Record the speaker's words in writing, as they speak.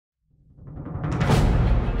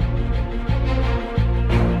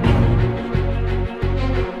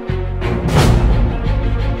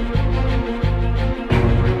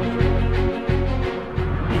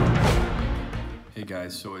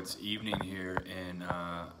it's evening here in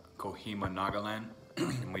Kohima, Nagaland.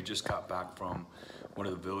 And we just got back from one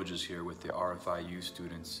of the villages here with the RFIU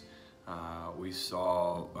students. We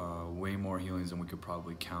saw way more healings than we could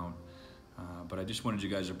probably count. But I just wanted you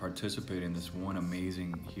guys to participate in this one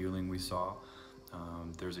amazing healing we saw.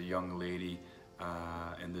 There's a young lady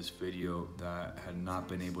in this video that had not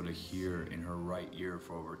been able to hear in her right ear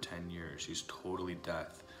for over 10 years. She's totally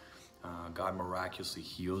deaf. God miraculously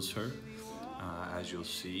heals her, as you'll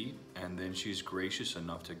see, and then she's gracious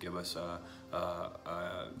enough to give us a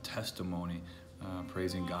testimony,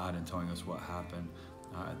 praising God and telling us what happened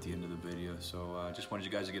at the end of the video. So I just wanted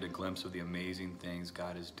you guys to get a glimpse of the amazing things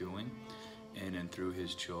God is doing in and through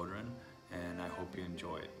his children, and I hope you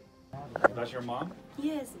enjoy it. That's your mom?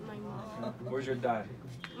 Yes, my mom. Where's your dad?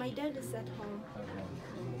 My dad is at home.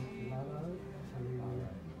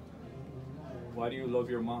 Why do you love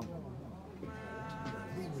your mom?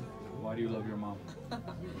 Why do you love your mom?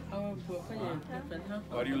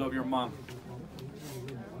 Why do you love your mom?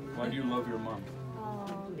 Why do you love your mom?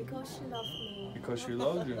 Because she loves me. Because she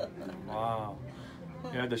loves you? Wow.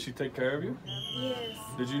 Yeah, does she take care of you? Yes.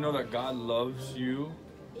 Did you know that God loves you?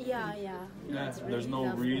 Yeah. Yeah, Really there's no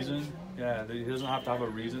reason. Yeah, he doesn't have to have a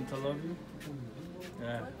reason to love you.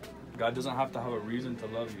 Yeah. God doesn't have to have a reason to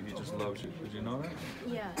love you. He just loves you. Did you know that?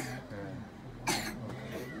 Yeah. Yeah.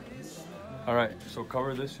 All right, so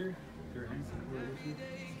cover this here. Your hand.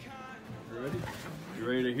 You ready? You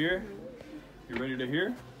ready to hear? You ready to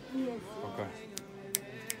hear? Yes. Okay.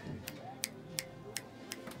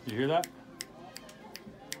 You hear that?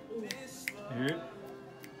 Yes. You hear it?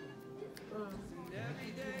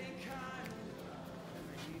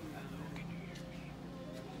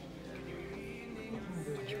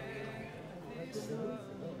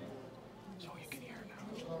 So you can hear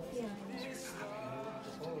now. Yeah.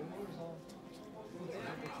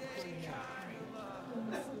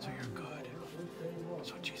 So you're good.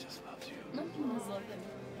 So Jesus loves you.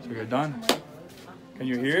 So you're done? Can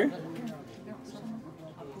you hear?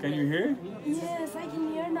 Can you hear? Yes, I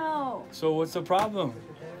can hear now. So what's the problem?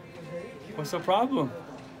 What's the problem?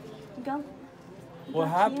 God. What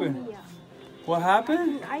God happened? heal me. What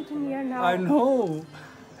happened? I can hear now. I know.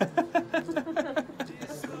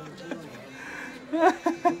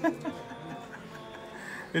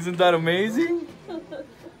 Isn't that amazing?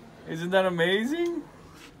 Isn't that amazing?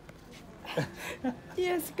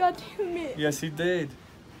 Yes, God heal me. Yes, he did.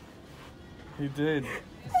 He did.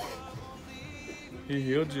 He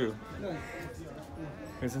healed you.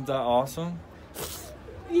 Isn't that awesome?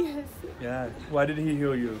 Yes. Yeah. Why did he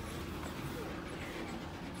heal you?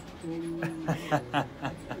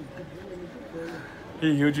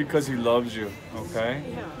 He healed you because he loves you, okay?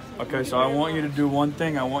 Yeah. Okay, so I want you to do one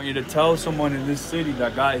thing. I want you to tell someone in this city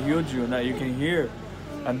that God healed you and that you can hear.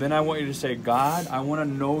 And then I want you to say, God, I want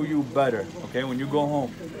to know you better, okay? When you go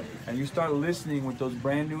home and you start listening with those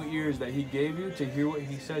brand new ears that he gave you to hear what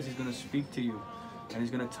he says, he's going to speak to you. And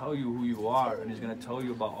he's going to tell you who you are. And he's going to tell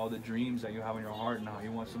you about all the dreams that you have in your heart now. He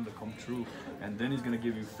wants them to come true. And then he's going to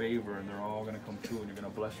give you favor and they're all going to come true. And you're going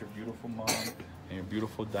to bless your beautiful mom and your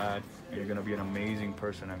beautiful dad. And you're going to be an amazing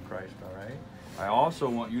person in Christ, all right? I also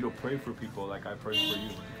want you to pray for people like I pray for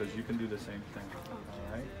you, because you can do the same thing,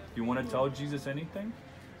 all right? You want to tell Jesus anything?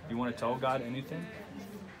 You want to tell God anything?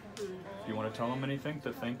 You want to tell him anything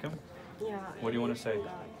to thank him? Yeah. What do you want to say?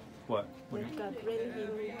 What? God really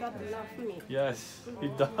heal me. God loves me. Yes, he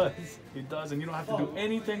does. He does. And you don't have to do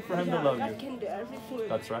anything for him to love God you. can do everything.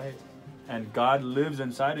 That's right. And God lives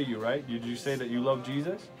inside of you, right? Did you say that you love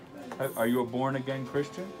Jesus? Are you a born again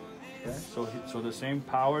Christian? Yeah. So the same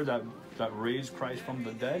power that raised Christ from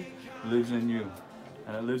the dead lives in you.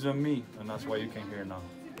 And it lives in me. And that's why you can hear now.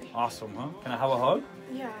 Awesome, huh? Can I have a hug?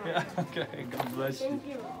 Yeah. Yeah, okay. God bless you. Thank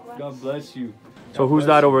you. God bless you. So who's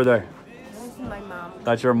that over there? That's my mom.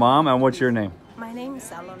 That's your mom, and what's your name? My name is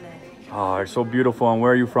Salome. Oh, you're so beautiful. And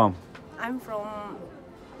where are you from? I'm from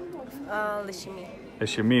Lishimi.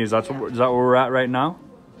 Ishimi. Is that where we're at right now?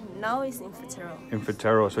 Now it's in Fitero. In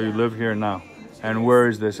Fitero. So you live here now. And where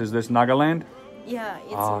is this? Is this Nagaland? Yeah,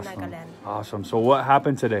 it's Awesome. in Nagaland. Awesome. So what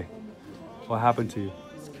happened today? What happened to you?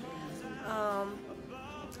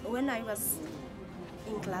 When I was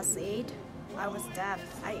in class 8, I was deaf.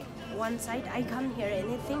 One side I can't hear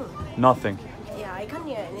anything. Nothing. Yeah, I can't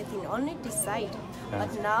hear anything, only this side. Yeah.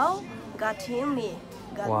 But now God heal me.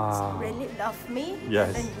 God Wow. really love me.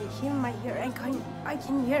 Yes. And he heal my ear. I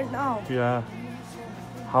can hear now. Yeah.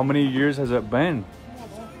 How many years has it been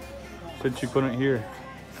since you couldn't hear?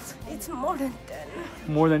 It's more than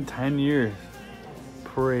 10. More than 10 years.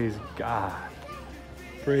 Praise God.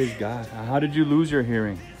 Praise God. How did you lose your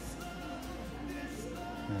hearing?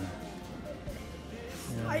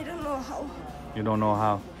 I don't know how. You don't know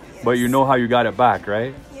how. Yes. But you know how you got it back,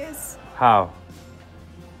 right? Yes. How?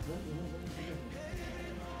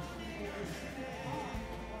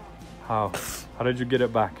 How? How did you get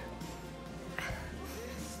it back?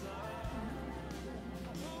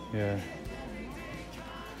 Yeah.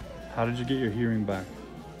 How did you get your hearing back?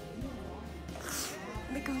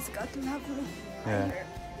 Because God loves me. Yeah.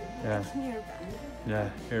 Yeah. Hear back. Yeah.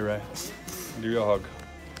 You're right. Do you a hug.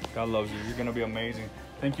 God loves you. You're gonna be amazing.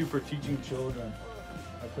 Thank you for teaching children.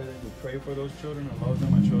 I pray that you pray for those children and love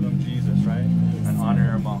them and show them Jesus, right? And honor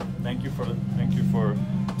your mom. Thank you for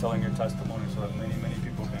telling your testimony so that many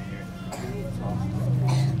people can hear.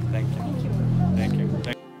 Thank you. Thank you.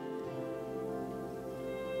 Thank you.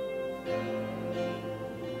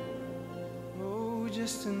 Oh,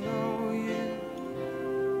 just to know you.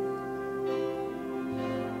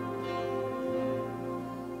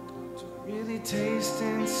 To really taste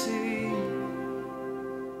and see